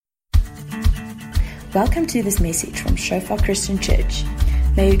Welcome to this message from Shofar Christian Church.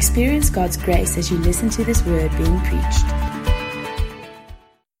 May you experience God's grace as you listen to this word being preached.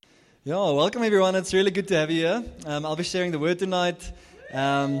 Yeah, welcome everyone. It's really good to have you here. I'll be sharing the word tonight.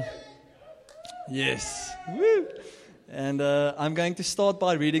 Yes. Woo! And I'm going to start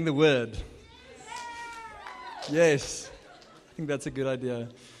by reading the word. Yes. I think that's a good idea.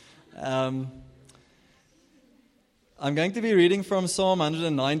 I'm going to be reading from Psalm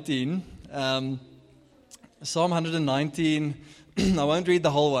 119. Psalm 119, I won't read the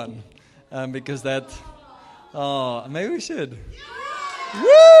whole one, because maybe we should.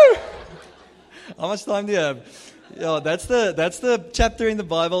 Woo! How much time do you have? Yeah, that's the chapter in the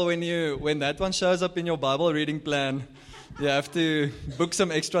Bible when that one shows up in your Bible reading plan, you have to book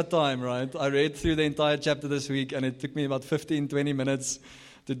some extra time, right? I read through the entire chapter this week, and it took me about 15-20 minutes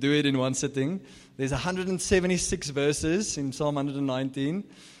to do it in one sitting. There's 176 verses in Psalm 119,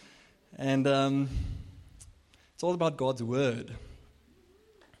 and it's all about God's word.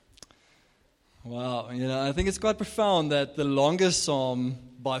 Wow, I think it's quite profound that the longest psalm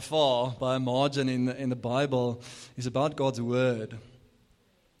by far, by a margin in the Bible, is about God's word.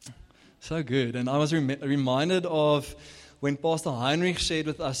 So good. And I was reminded of when Pastor Heinrich shared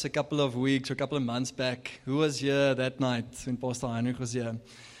with us a couple of months back. Who was here that night when Pastor Heinrich was here?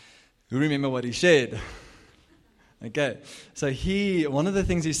 Who remember what he shared? Okay. So one of the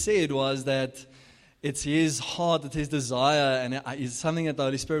things he said was that it's his heart, it's his desire, and it's something that the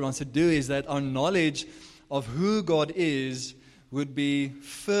Holy Spirit wants to do, is that our knowledge of who God is would be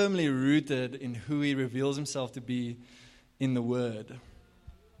firmly rooted in who He reveals Himself to be in the Word.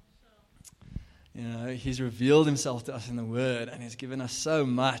 He's revealed Himself to us in the Word, and He's given us so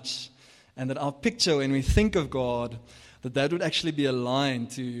much. And that our picture, when we think of God, that would actually be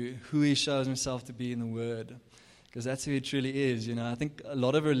aligned to who He shows Himself to be in the Word. Because that's who He truly is. I think a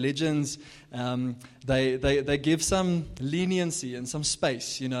lot of religions, they give some leniency and some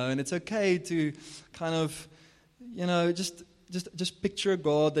space, and it's okay to kind of, just picture a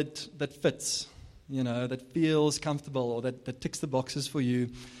God that fits, that feels comfortable, or that ticks the boxes for you.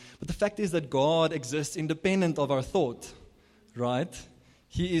 But the fact is that God exists independent of our thought, right?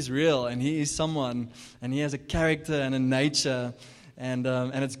 He is real, and He is someone, and He has a character and a nature. And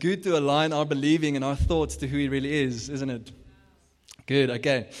it's good to align our believing and our thoughts to who He really is, isn't it? Good,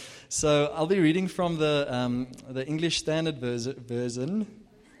 okay. So I'll be reading from the English Standard Version.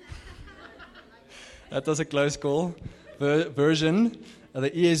 That was a close call. Version,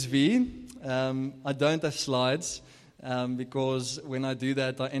 the ESV. I don't have slides because when I do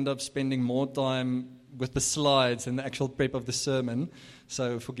that, I end up spending more time with the slides than the actual prep of the sermon.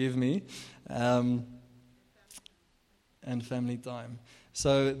 So forgive me. And family time.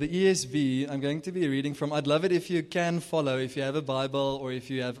 So the ESV, I'm going to be reading from. I'd love it if you can follow, if you have a Bible, or if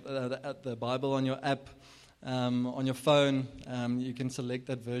you have the Bible on your app, on your phone, you can select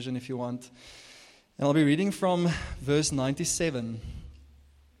that version if you want. And I'll be reading from verse 97.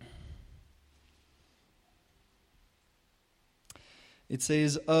 It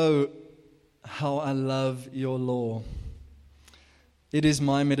says, "Oh, how I love your law. It is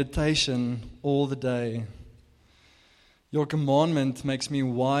my meditation all the day. Your commandment makes me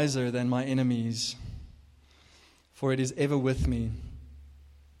wiser than my enemies, for it is ever with me.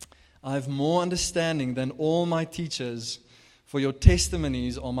 I have more understanding than all my teachers, for your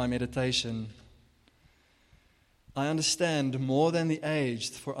testimonies are my meditation. I understand more than the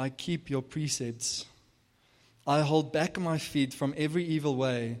aged, for I keep your precepts. I hold back my feet from every evil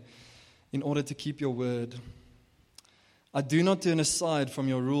way in order to keep your word. I do not turn aside from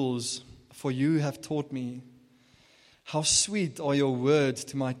your rules, for you have taught me. How sweet are your words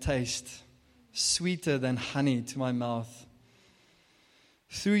to my taste, sweeter than honey to my mouth.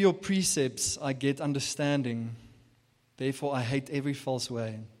 Through your precepts I get understanding, therefore I hate every false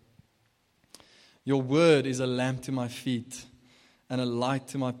way. Your word is a lamp to my feet and a light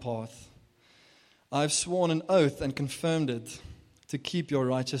to my path. I have sworn an oath and confirmed it, to keep your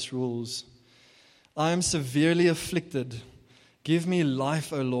righteous rules. I am severely afflicted. Give me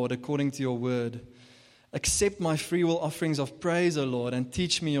life, O Lord, according to your word. Accept my freewill offerings of praise, O Lord, and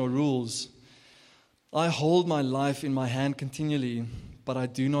teach me your rules. I hold my life in my hand continually, but I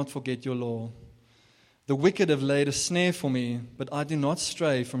do not forget your law. The wicked have laid a snare for me, but I do not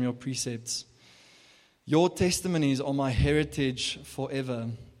stray from your precepts. Your testimonies are my heritage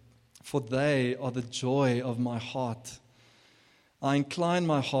forever, for they are the joy of my heart. I incline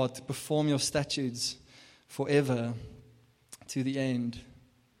my heart to perform your statutes forever to the end."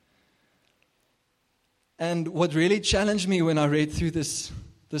 And what really challenged me when I read through this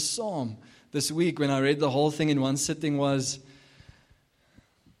psalm this week, when I read the whole thing in one sitting, was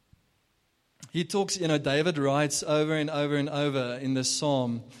he talks, David writes over and over and over in this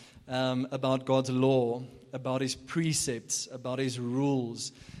psalm about God's law, about his precepts, about his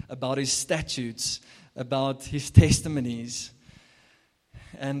rules, about his statutes, about his testimonies.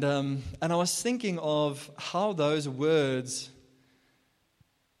 And I was thinking of how those words,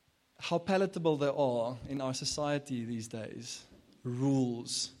 how palatable they are in our society these days.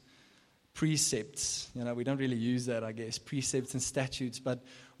 Rules, precepts. We don't really use that, I guess, precepts and statutes, but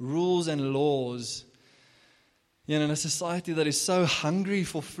rules and laws. In a society that is so hungry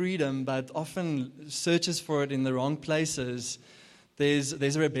for freedom, but often searches for it in the wrong places, there's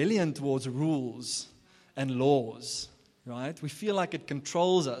a rebellion towards rules and laws, right? We feel like it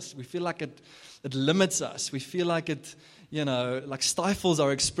controls us. We feel like it limits us. We feel like it, like stifles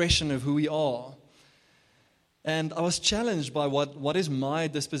our expression of who we are. And I was challenged by what is my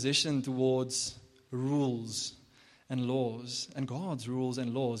disposition towards rules and laws and God's rules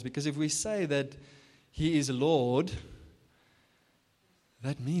and laws. Because if we say that He is Lord,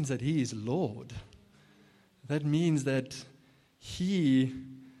 that means that He is Lord. That means that He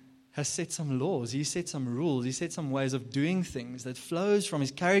has set some laws, He set some rules, He set some ways of doing things that flows from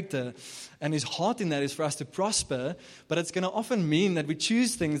His character, and His heart in that is for us to prosper, but it's going to often mean that we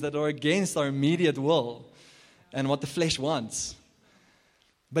choose things that are against our immediate will and what the flesh wants.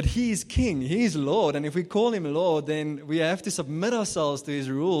 But He is King, He is Lord, and if we call Him Lord, then we have to submit ourselves to His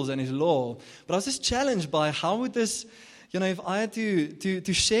rules and His law. But I was just challenged by how would this, if I had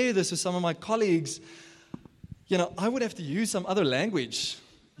to share this with some of my colleagues, I would have to use some other language,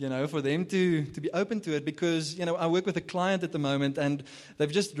 for them to be open to it, because, I work with a client at the moment, and they've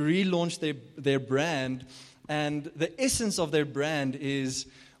just relaunched their brand, and the essence of their brand is,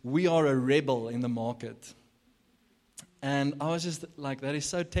 we are a rebel in the market. And I was just like, that is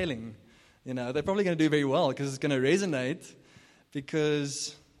so telling. They're probably going to do very well because it's going to resonate,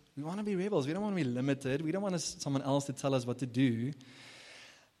 because we want to be rebels. We don't want to be limited. We don't want someone else to tell us what to do.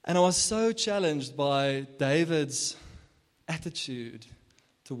 And I was so challenged by David's attitude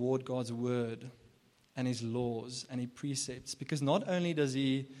toward God's word and His laws and His precepts, because not only does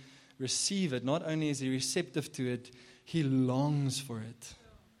he receive it, not only is he receptive to it, he longs for it.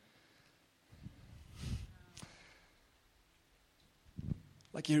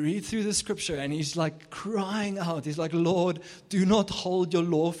 Like, you read through the scripture and he's like crying out. He's like, Lord, do not hold your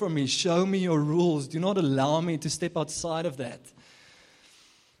law from me. Show me your rules. Do not allow me to step outside of that.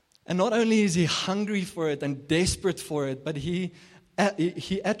 And not only is he hungry for it and desperate for it, but he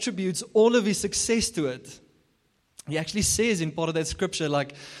attributes all of his success to it. He actually says in part of that scripture,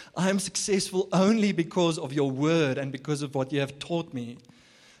 like, I am successful only because of your word and because of what you have taught me.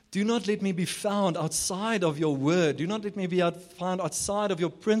 Do not let me be found outside of your word. Do not let me be found outside of your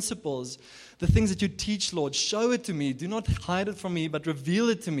principles. The things that you teach, Lord, show it to me. Do not hide it from me, but reveal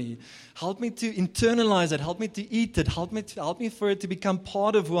it to me. Help me to internalize it. Help me to eat it. Help me for it to become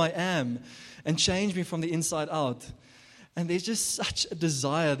part of who I am and change me from the inside out. And there's just such a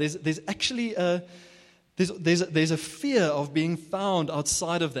desire. There's actually there's a fear of being found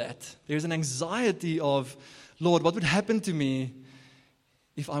outside of that. There's an anxiety of, Lord, what would happen to me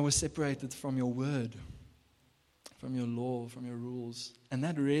if I was separated from your word, from your law, from your rules? And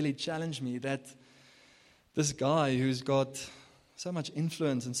that really challenged me, that this guy who's got so much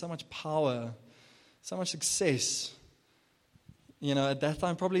influence and so much power, so much success, at that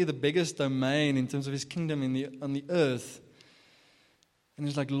time probably the biggest domain in terms of his kingdom on the earth. And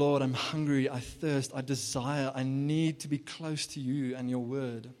he's like, Lord, I'm hungry, I thirst, I desire, I need to be close to you and your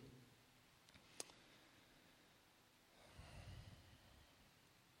word.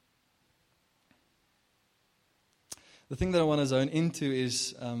 The thing that I want to zone into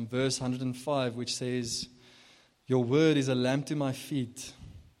is verse 105, which says, your word is a lamp to my feet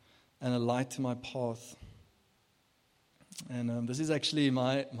and a light to my path. And this is actually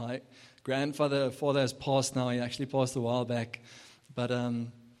my father has passed now. He actually passed a while back. But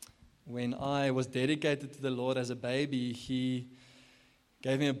when I was dedicated to the Lord as a baby, he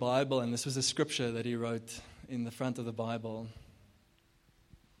gave me a Bible, and this was a scripture that he wrote in the front of the Bible.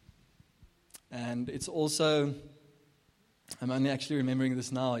 And it's also, I'm only actually remembering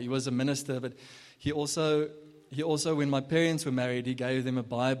this now. He was a minister, but he also, when my parents were married, he gave them a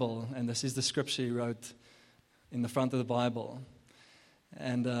Bible, and this is the scripture he wrote in the front of the Bible.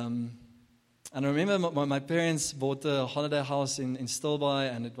 And I remember my parents bought a holiday house in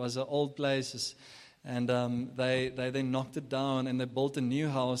Stilbaai, and it was an old place, and they then knocked it down, and they built a new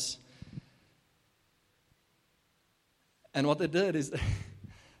house. And what they did is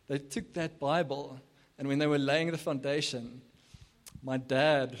they took that Bible, and when they were laying the foundation, my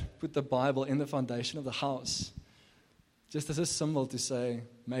dad put the Bible in the foundation of the house, just as a symbol to say,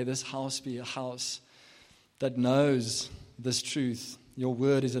 may this house be a house that knows this truth. Your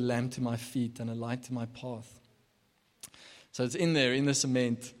word is a lamp to my feet and a light to my path. So it's in there, in the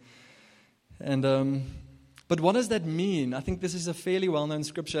cement. And but what does that mean? I think this is a fairly well-known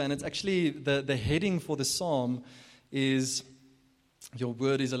scripture, and it's actually the heading for the psalm is, your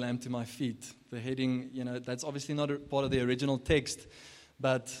word is a lamp to my feet. The heading, that's obviously not a part of the original text,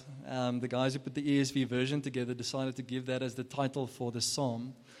 but the guys who put the ESV version together decided to give that as the title for the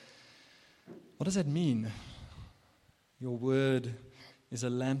psalm. What does that mean? Your word is a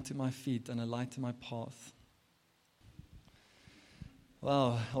lamp to my feet and a light to my path.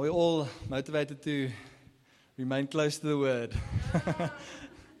 Wow, are we all motivated to remain close to the word?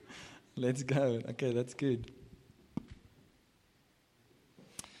 Let's go. Okay, that's good.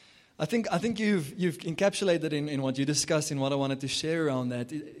 I think you've encapsulated in what you discussed, in what I wanted to share around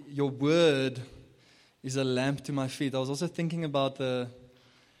that. Your word is a lamp to my feet. I was also thinking about the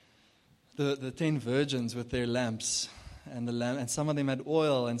 10 virgins with their lamps, and some of them had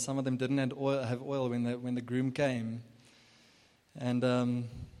oil, and some of them didn't have oil when the groom came. And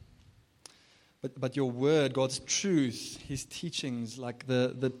but your word, God's truth, His teachings, like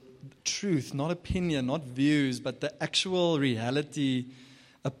the truth, not opinion, not views, but the actual reality,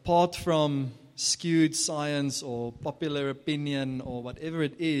 apart from skewed science or popular opinion or whatever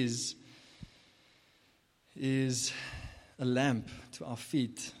it is a lamp to our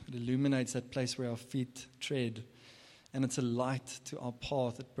feet. It illuminates that place where our feet tread. And it's a light to our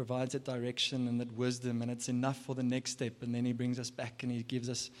path. It provides that direction and that wisdom, and it's enough for the next step. And then He brings us back and He gives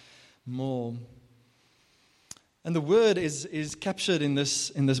us more. And the word is captured in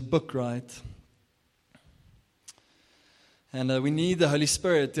this book, right? And we need the Holy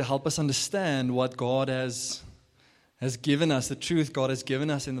Spirit to help us understand what God has given us, the truth God has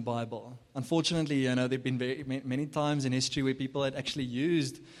given us in the Bible. Unfortunately, there have been many times in history where people had actually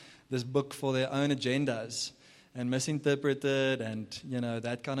used this book for their own agendas and misinterpreted and,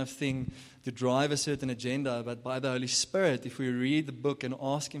 that kind of thing to drive a certain agenda. But by the Holy Spirit, if we read the book and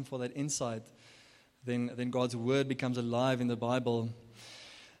ask Him for that insight, then God's word becomes alive in the Bible.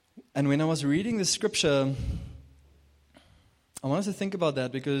 And when I was reading the scripture, I wanted to think about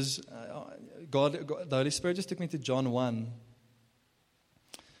that because the Holy Spirit just took me to John 1.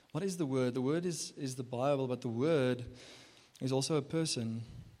 What is the Word? The Word is the Bible, but the Word is also a person.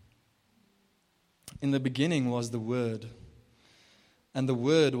 In the beginning was the Word, and the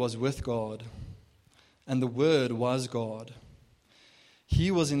Word was with God, and the Word was God. He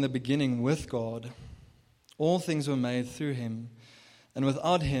was in the beginning with God. All things were made through Him, and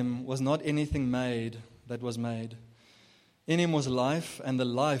without Him was not anything made that was made. In Him was life, and the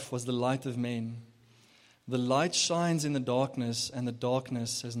life was the light of men. The light shines in the darkness, and the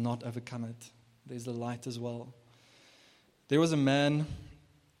darkness has not overcome it. There's the light as well. There was a man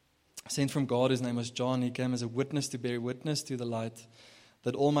sent from God, his name was John. He came as a witness to bear witness to the light,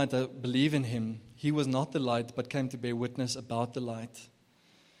 that all might believe in him. He was not the light, but came to bear witness about the light.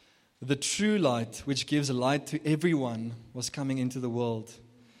 The true light, which gives light to everyone, was coming into the world.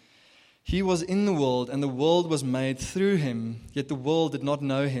 He was in the world, and the world was made through Him, yet the world did not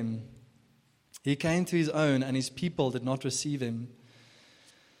know Him. He came to His own, and His people did not receive Him.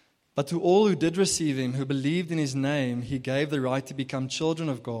 But to all who did receive Him, who believed in His name, He gave the right to become children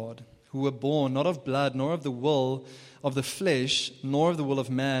of God, who were born not of blood, nor of the will of the flesh, nor of the will of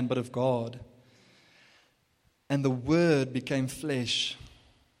man, but of God. And the Word became flesh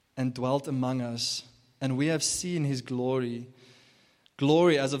and dwelt among us, and we have seen His glory,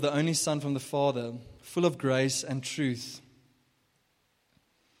 glory as of the only Son from the Father, full of grace and truth.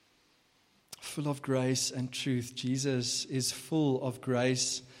 Full of grace and truth. Jesus is full of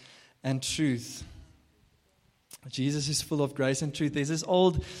grace and truth. Jesus is full of grace and truth. There's this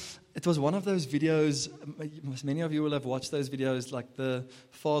it was one of those videos, many of you will have watched those videos, like the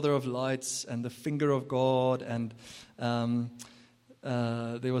Father of Lights and the Finger of God, and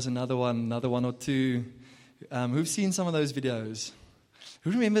there was another one or two. Who've seen some of those videos?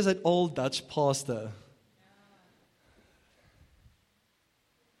 Who remembers that old Dutch pastor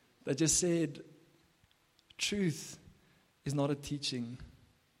that just said, truth is not a teaching.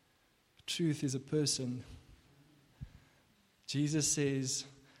 Truth is a person. Jesus says,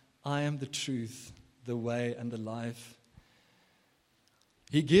 I am the truth, the way, and the life.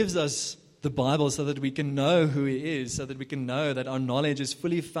 He gives us the Bible so that we can know who He is, so that we can know that our knowledge is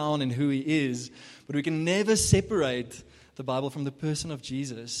fully found in who He is. But we can never separate the Bible from the person of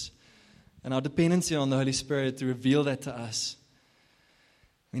Jesus and our dependency on the Holy Spirit to reveal that to us.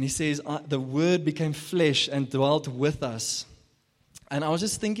 When He says, the Word became flesh and dwelt with us. And I was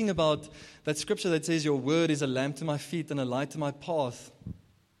just thinking about that scripture that says, your word is a lamp to my feet and a light to my path.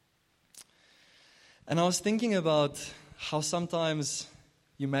 And I was thinking about how sometimes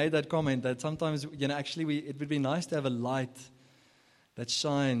you made that comment that sometimes, actually it would be nice to have a light that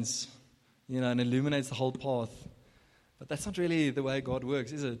shines, and illuminates the whole path. But that's not really the way God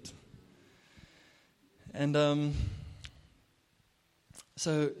works, is it? And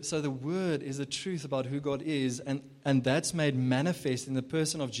so the Word is the truth about who God is, and that's made manifest in the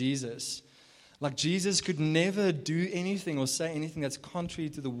person of Jesus. Like Jesus could never do anything or say anything that's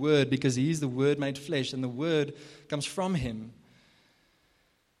contrary to the Word because He's the Word made flesh, and the Word comes from Him.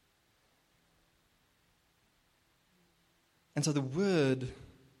 And so the Word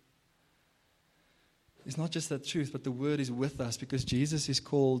is not just that truth, but the Word is with us because Jesus is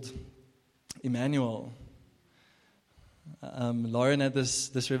called Emmanuel. Lauren had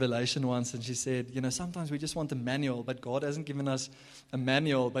this revelation once, and she said, sometimes we just want a manual, but God hasn't given us a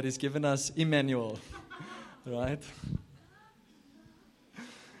manual, but He's given us Emmanuel, right?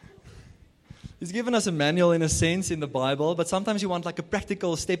 He's given us a manual in a sense in the Bible, but sometimes you want like a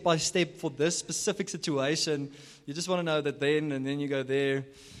practical step-by-step for this specific situation. You just want to know that then, and then you go there.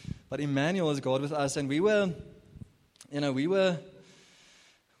 But Emmanuel is God with us, and we went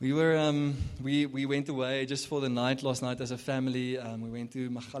away just for the night last night as a family. We went to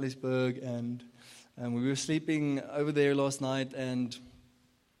Magaliesburg, and we were sleeping over there last night, and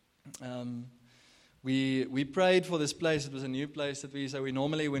we prayed for this place. It was a new place that we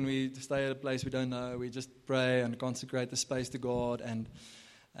normally, when we stay at a place we don't know, we just pray and consecrate the space to God, and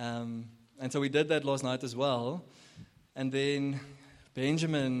so we did that last night as well. And then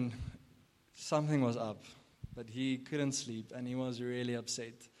Benjamin, something was up, but he couldn't sleep, and he was really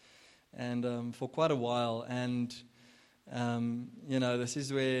upset. And for quite a while, and this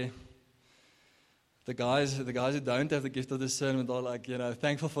is where the guys who don't have the gift of discernment are like,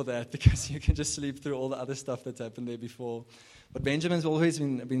 thankful for that, because you can just sleep through all the other stuff that's happened there before. But Benjamin's always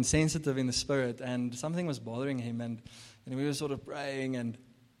been sensitive in the spirit, and something was bothering him, and we were sort of praying, and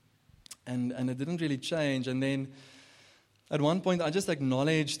it didn't really change. And then at one point, I just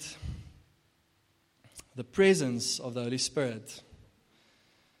acknowledged the presence of the Holy Spirit.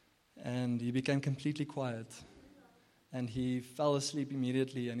 And he became completely quiet. And he fell asleep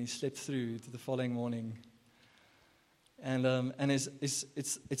immediately, and he slept through to the following morning. And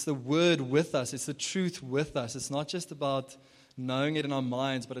it's the Word with us. It's the truth with us. It's not just about knowing it in our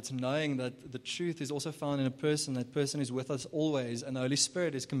minds, but it's knowing that the truth is also found in a person. That person is with us always. And the Holy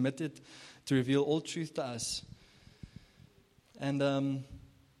Spirit is committed to reveal all truth to us. And I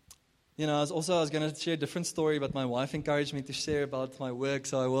was going to share a different story, but my wife encouraged me to share about my work,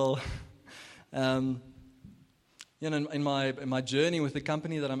 so I will. In my journey with the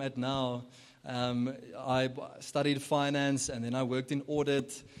company that I'm at now, I studied finance, and then I worked in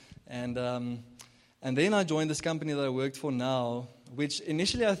audit, and then I joined this company that I worked for now, which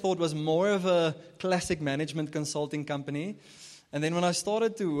initially I thought was more of a classic management consulting company. And then when I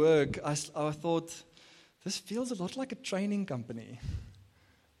started to work, I thought, this feels a lot like a training company.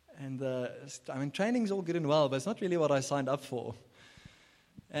 And training's all good and well, but it's not really what I signed up for.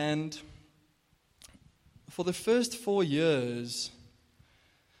 And for the first 4 years,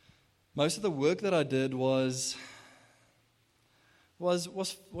 most of the work that I did was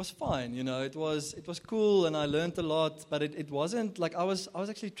fine. It was cool, and I learned a lot. But it wasn't like I was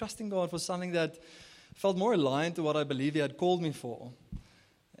actually trusting God for something that felt more aligned to what I believe He had called me for.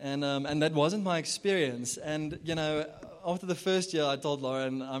 And that wasn't my experience. And after the first year, I told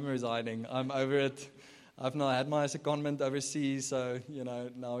Lauren, I'm resigning. I'm over it. I've now had my secondment overseas, so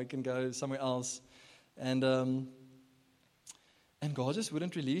now we can go somewhere else. And God just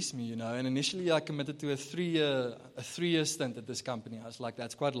wouldn't release me, And initially, I committed to a 3-year stint at this company. I was like,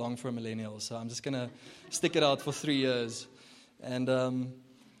 that's quite long for a millennial, so I'm just gonna stick it out for 3 years. And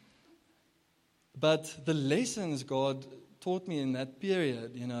but the lessons God taught me in that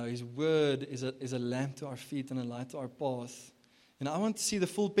period, His Word is a lamp to our feet and a light to our path. I want to see the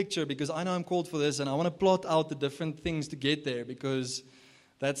full picture because I know I'm called for this, and I want to plot out the different things to get there because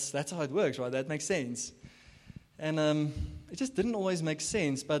that's how it works, right? That makes sense. And it just didn't always make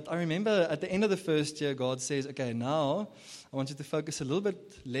sense. But I remember at the end of the first year, God says, okay, now I want you to focus a little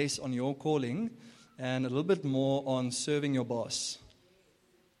bit less on your calling and a little bit more on serving your boss.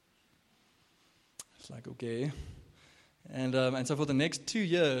 It's like, okay. And so for the next 2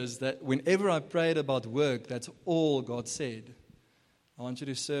 years, that whenever I prayed about work, that's all God said. I want you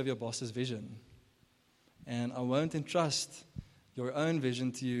to serve your boss's vision. And I won't entrust your own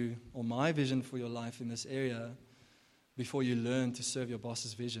vision to you or my vision for your life in this area before you learn to serve your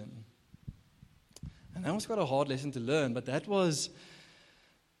boss's vision. And that was quite a hard lesson to learn, but that was,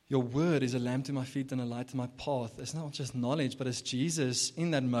 Your word is a lamp to my feet and a light to my path. It's not just knowledge, but it's Jesus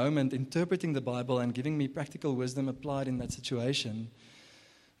in that moment interpreting the Bible and giving me practical wisdom applied in that situation.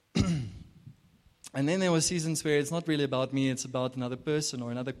 And then there were seasons where it's not really about me, it's about another person or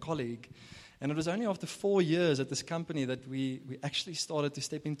another colleague. And it was only after 4 years at this company that we actually started to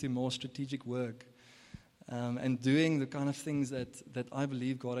step into more strategic work and doing the kind of things that I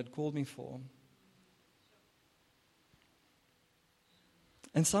believe God had called me for.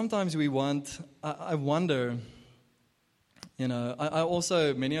 And sometimes I wonder, I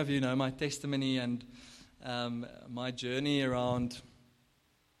also, many of you know my testimony and my journey around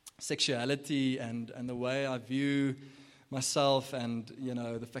sexuality and the way I view myself and,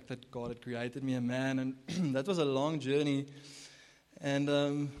 the fact that God had created me a man. And that was a long journey and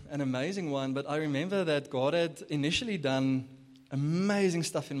an amazing one. But I remember that God had initially done amazing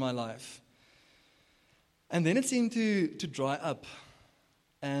stuff in my life. And then it seemed to dry up.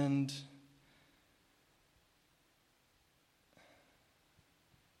 And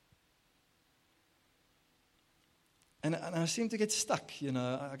I seemed to get stuck,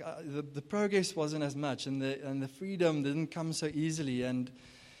 the progress wasn't as much, and the freedom didn't come so easily, and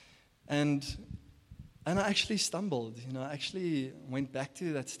I actually stumbled, I actually went back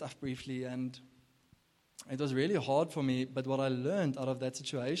to that stuff briefly, and it was really hard for me. But what I learned out of that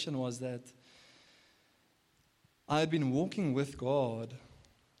situation was that I had been walking with God,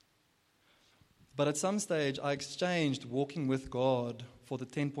 but at some stage I exchanged walking with God for the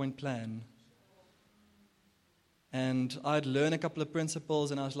 10-point plan. And I'd learn a couple of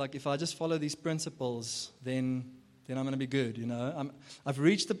principles, and I was like, if I just follow these principles, then I'm going to be good, I've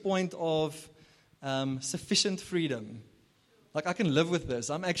reached the point of sufficient freedom. Like, I can live with this.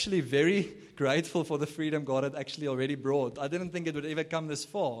 I'm actually very grateful for the freedom God had actually already brought. I didn't think it would ever come this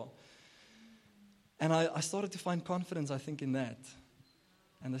far. And I started to find confidence, I think, in that.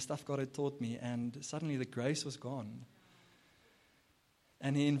 And the stuff God had taught me, and suddenly the grace was gone.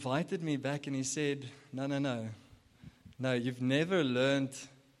 And He invited me back, and He said, No, you've never learned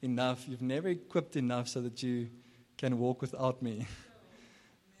enough. You've never equipped enough so that you can walk without me.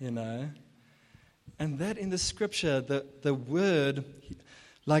 And that in the scripture, the word,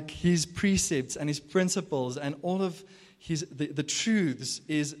 like His precepts and His principles and all of the truths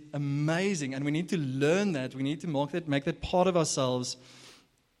is amazing. And we need to learn that. We need to make that part of ourselves.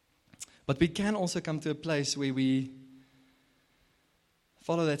 But we can also come to a place where we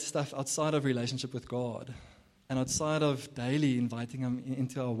follow that stuff outside of relationship with God. And outside of daily inviting Him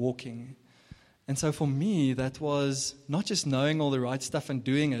into our walking. And so for me, that was not just knowing all the right stuff and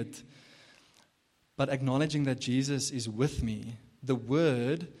doing it, but acknowledging that Jesus is with me. The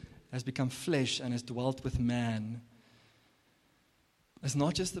Word has become flesh and has dwelt with man. It's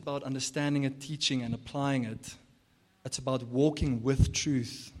not just about understanding it, teaching and applying it. It's about walking with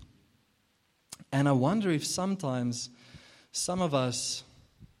truth. And I wonder if sometimes some of us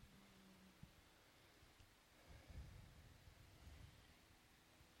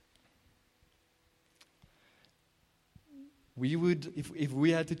we would, if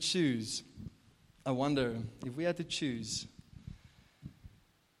we had to choose, I wonder, if we had to choose,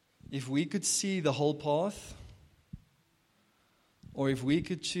 if we could see the whole path, or if we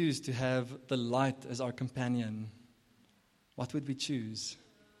could choose to have the light as our companion, what would we choose?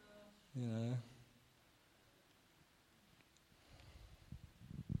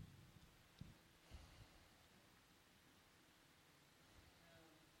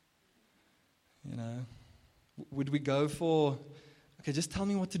 Would we go for, okay, just tell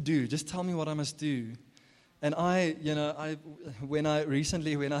me what to do. Just tell me what I must do. And when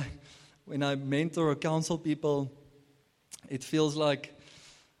I mentor or counsel people, it feels like,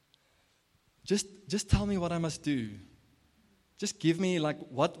 just tell me what I must do. Just give me,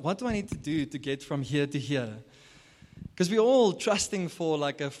 what do I need to do to get from here to here? Because we're all trusting for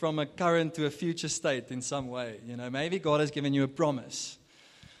from a current to a future state in some way. Maybe God has given you a promise.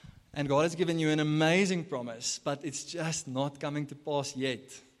 And God has given you an amazing promise, but it's just not coming to pass yet.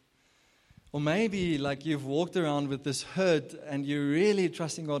 Or maybe you've walked around with this hurt and you're really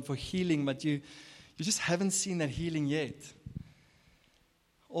trusting God for healing, but you just haven't seen that healing yet.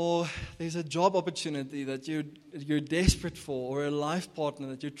 Or there's a job opportunity that you're desperate for, or a life partner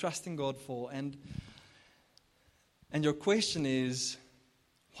that you're trusting God for. And your question is,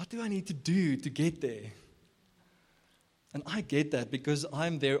 what do I need to do to get there? And I get that because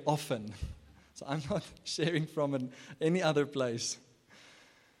I'm there often. So I'm not sharing from any other place.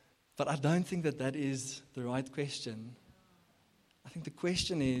 But I don't think that is the right question. I think the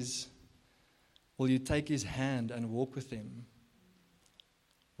question is, will you take His hand and walk with Him?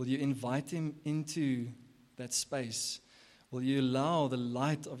 Will you invite Him into that space Will you allow the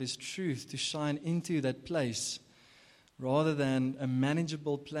light of His truth to shine into that place rather than a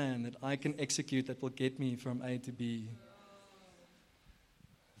manageable plan that I can execute that will get me from A to B?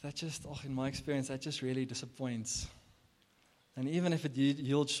 That just, in my experience, that just really disappoints. And even if it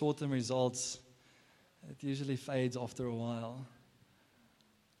yields short-term results, it usually fades after a while.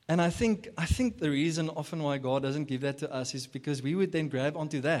 And I think the reason often why God doesn't give that to us is because we would then grab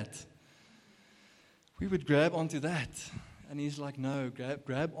onto that. We would grab onto that. And He's like, no,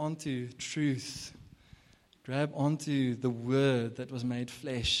 grab onto truth. Grab onto the Word that was made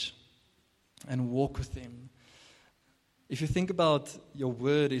flesh and walk with Him. If you think about your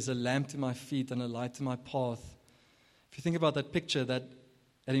Word is a lamp to my feet and a light to my path, if you think about that picture, that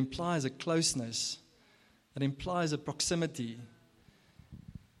it implies a closeness, it implies a proximity.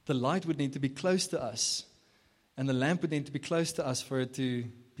 The light would need to be close to us, and the lamp would need to be close to us for it to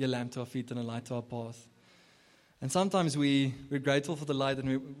be a lamp to our feet and a light to our path. And sometimes we're grateful for the light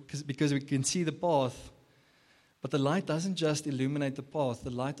because we can see the path, but the light doesn't just illuminate the path,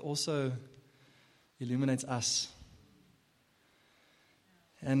 the light also illuminates us.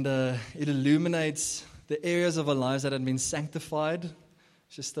 And it illuminates the areas of our lives that have been sanctified.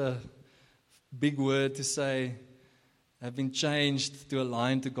 It's just a big word to say, have been changed to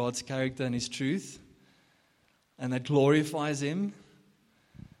align to God's character and His truth. And that glorifies Him.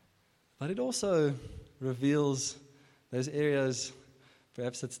 But it also reveals those areas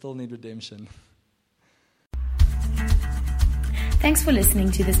perhaps that still need redemption. Thanks for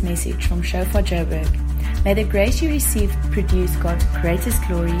listening to this message from Shofar Joburg. May the grace you receive produce God's greatest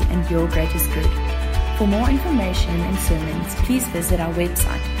glory and your greatest good. For more information and sermons, please visit our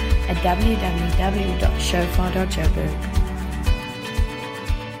website at www.shofar.joburg.